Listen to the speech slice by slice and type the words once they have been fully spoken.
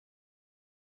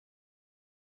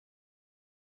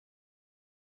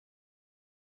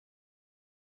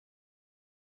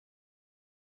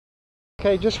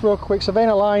Okay, just real quick,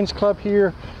 Savannah Lions Club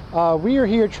here. We are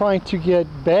here trying to get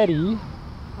Betty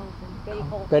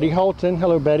Holton. Betty Holton.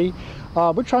 Hello, Betty.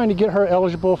 We're trying to get her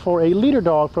eligible for a leader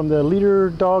dog from the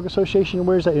Leader Dog Association.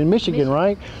 Where is that? In Michigan,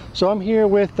 right? So I'm here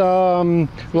with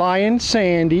Lion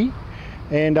Sandy.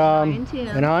 And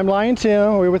I'm Lion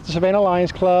Tim. We're with the Savannah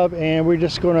Lions Club, and we're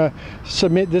just going to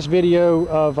submit this video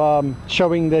of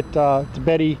showing that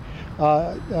Betty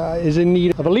is in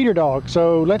need of a leader dog.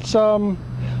 So let's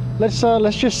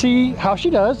just see how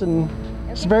she does. And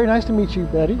it's very nice to meet you,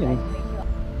 Betty. And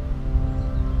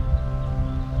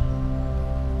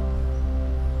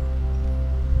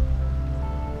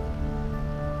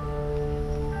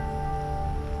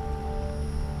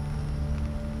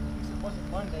it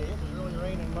wasn't Monday. It was really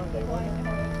raining Monday, wasn't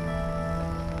it?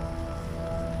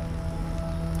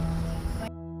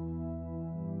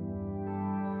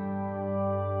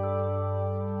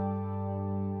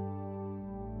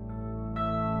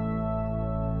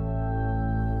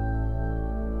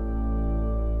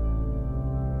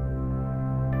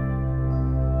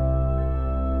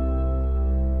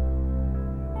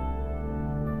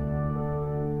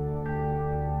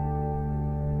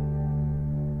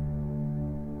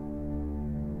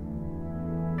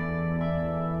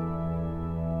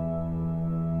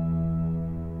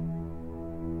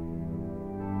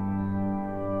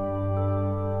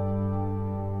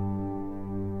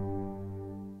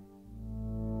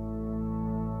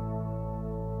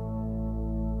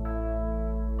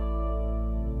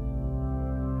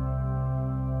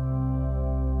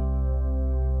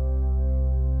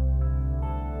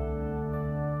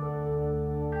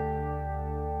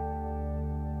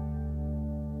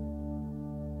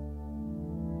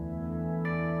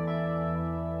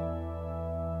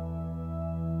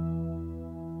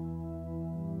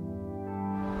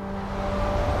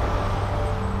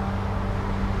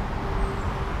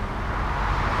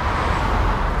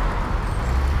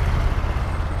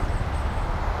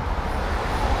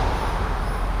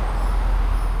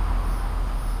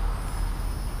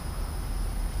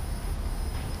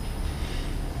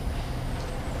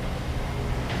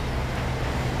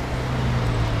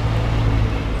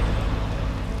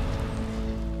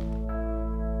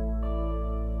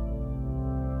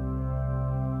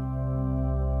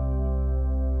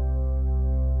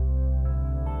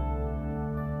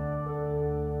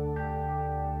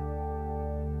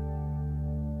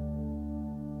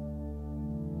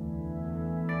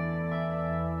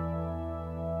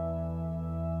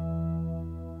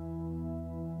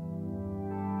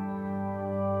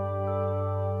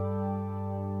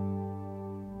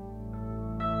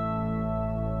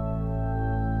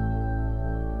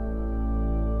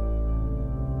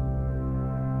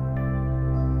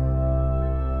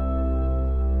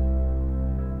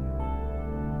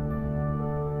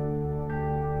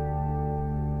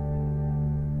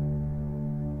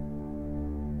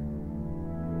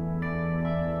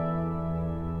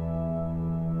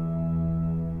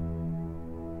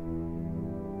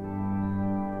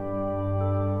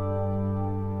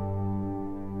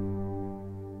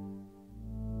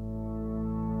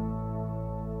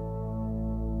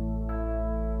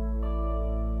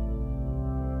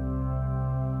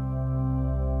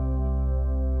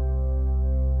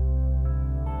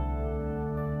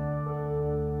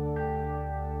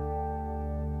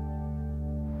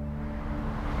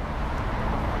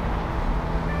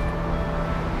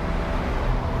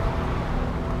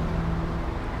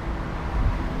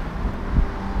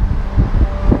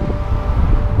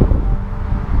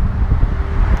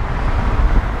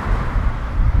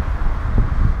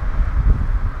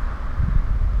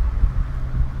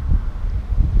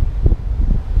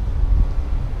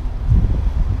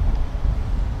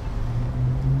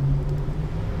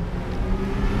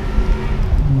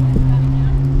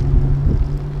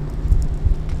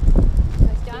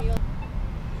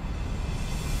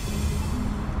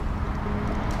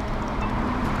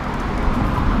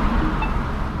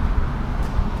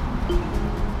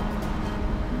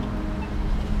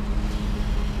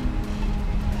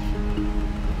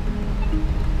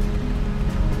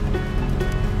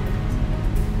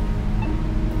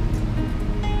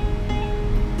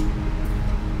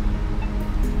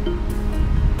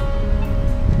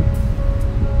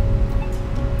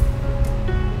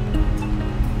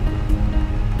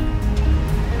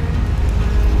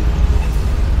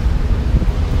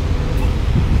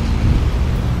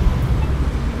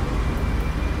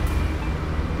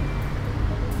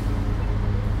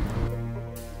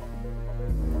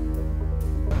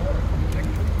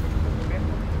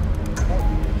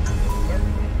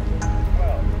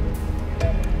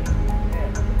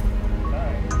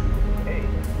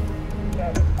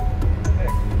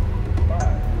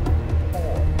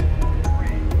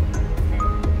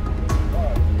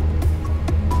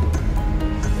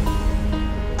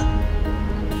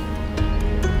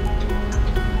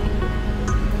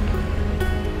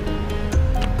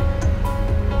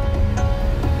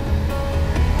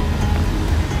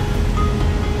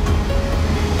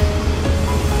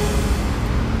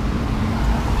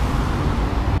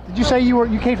 Did you say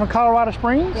you came from Colorado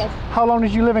Springs? Yes. How long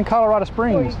did you live in Colorado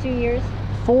Springs? 42 years.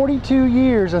 42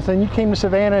 years, and then you came to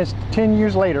Savannah. It's 10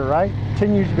 years later, right?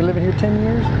 10 years. You've been living here 10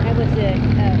 years. I was a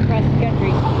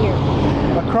cross-country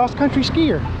skier. A cross-country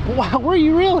skier. Wow, were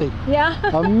you really? Yeah.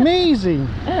 Amazing.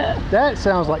 That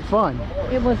sounds like fun.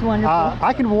 It was wonderful.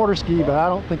 I can water ski, but I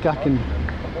don't think I can.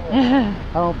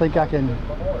 I don't think I can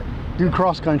do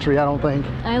cross-country. I don't think.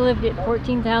 I lived at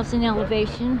 14,000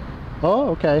 elevation.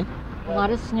 Oh, okay. A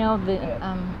lot of snow, the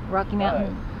Rocky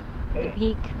Mountain, the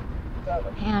peak,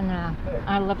 and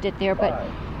I loved it there. But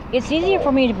it's easier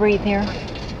for me to breathe here.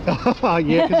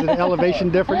 Yeah, because of the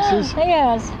elevation differences.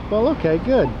 Yes. Well, okay,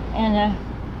 good. And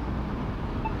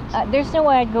there's no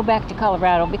way I'd go back to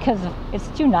Colorado because it's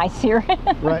too nice here.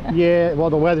 Right. Yeah. Well,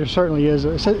 the weather certainly is.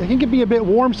 It can be a bit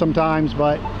warm sometimes,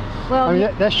 but well, I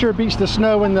mean that sure beats the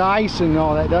snow and the ice and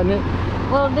all that, doesn't it?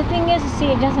 Well, the thing is, see,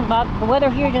 it doesn't bother. The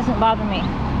weather here doesn't bother me.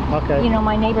 Okay. You know,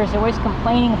 my neighbors are always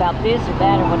complaining about this or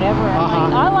that or whatever.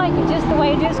 And I like it just the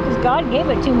way it is because God gave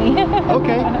it to me.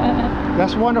 Okay.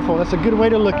 That's wonderful. That's a good way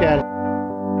to look at it.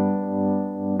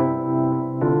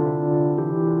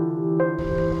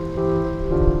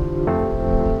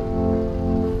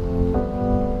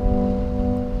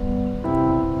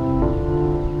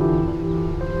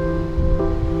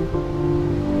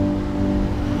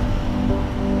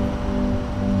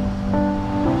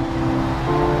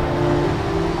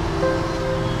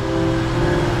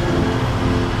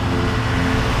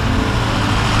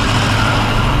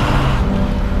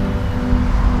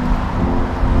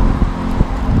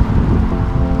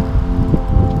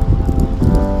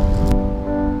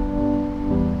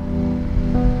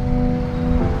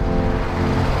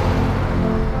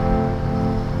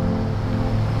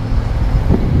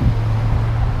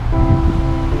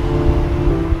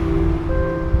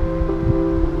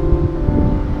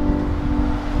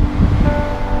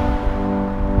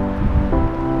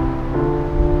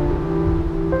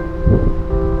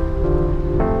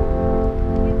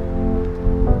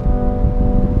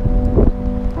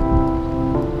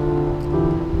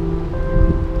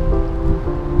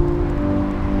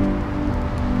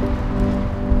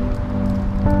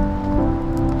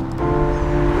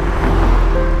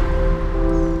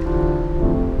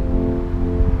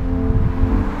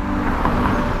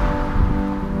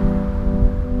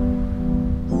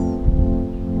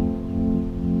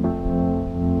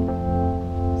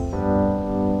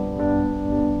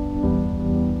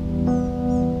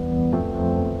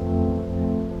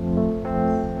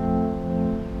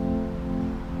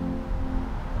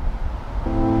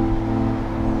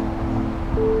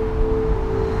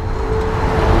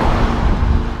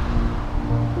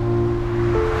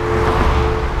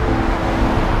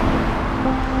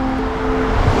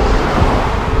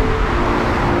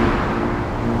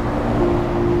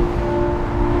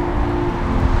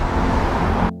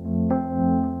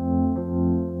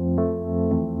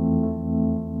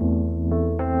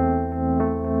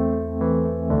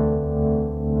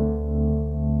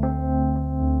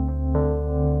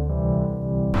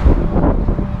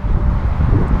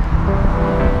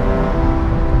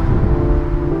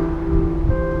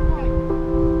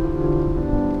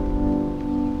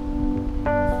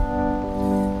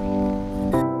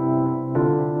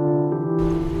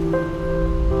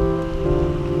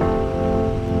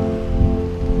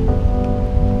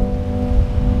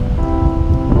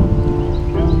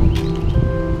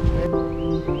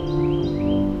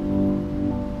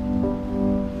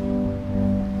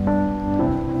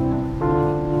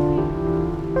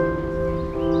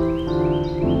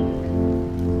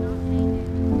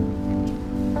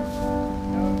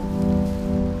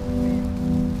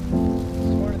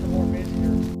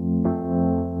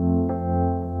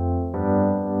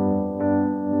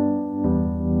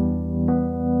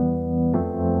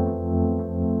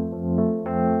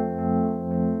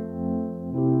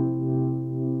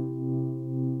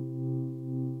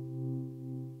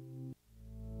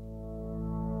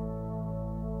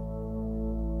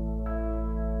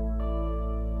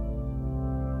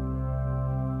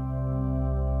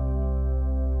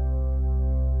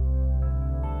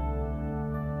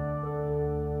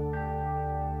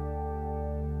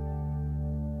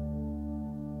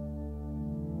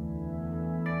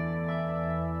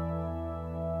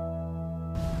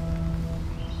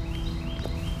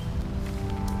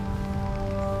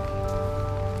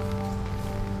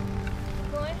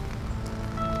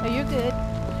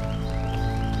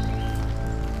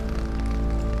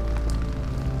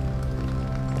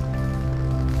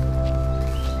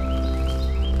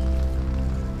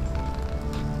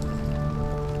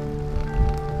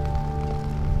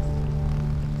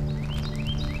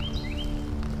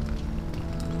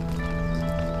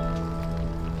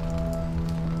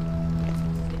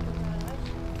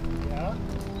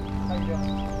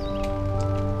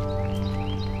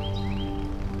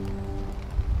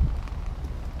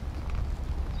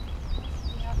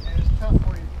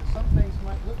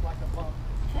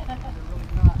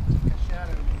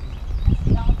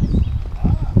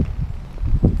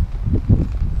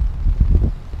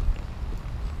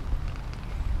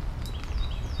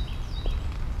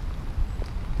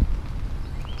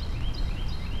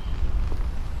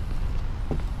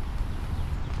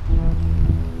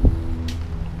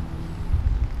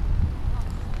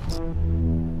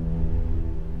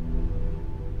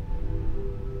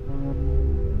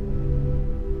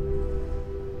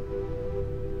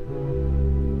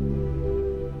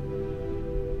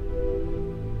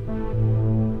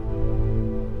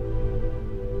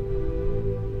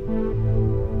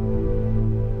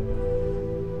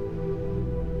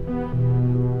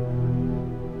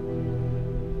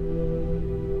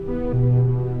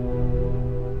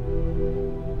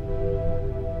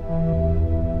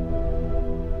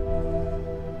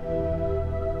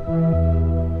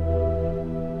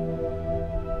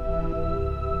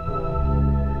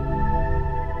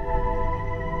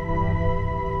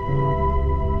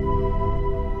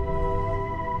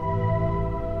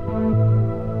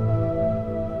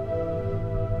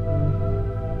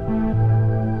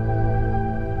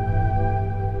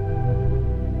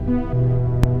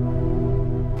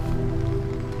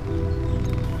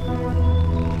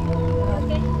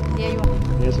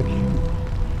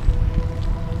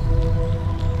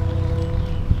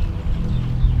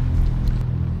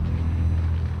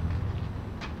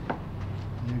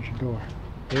 There's your door.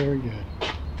 Very good.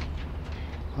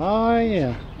 Oh,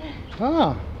 yeah.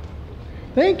 Ah,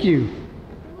 thank you.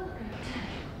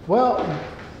 Well,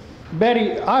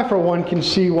 Betty, I for one can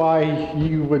see why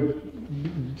you would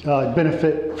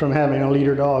benefit from having a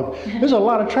leader dog. There's a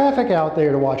lot of traffic out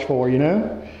there to watch for, you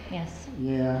know? Yes.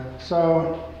 Yeah,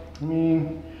 so, I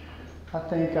mean, I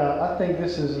think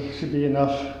this should be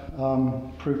enough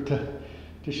proof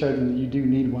to show them that you do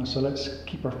need one. So let's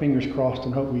keep our fingers crossed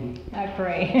and hope we... I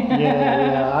pray.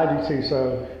 yeah, I do too.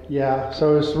 So, yeah,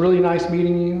 so it's really nice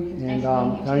meeting you. And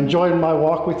I enjoyed my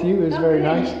walk with you. It was very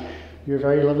nice. You're a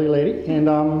very lovely lady. And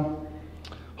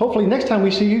hopefully next time we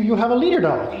see you, you'll have a leader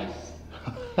dog.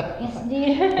 Yes,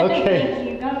 indeed. Okay. Thank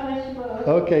you. God bless you both.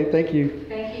 Okay, thank you.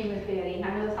 Thank you, Miss Betty. I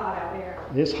know it's hot out there.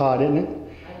 It's hot, isn't it?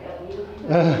 I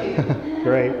love you.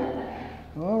 Great.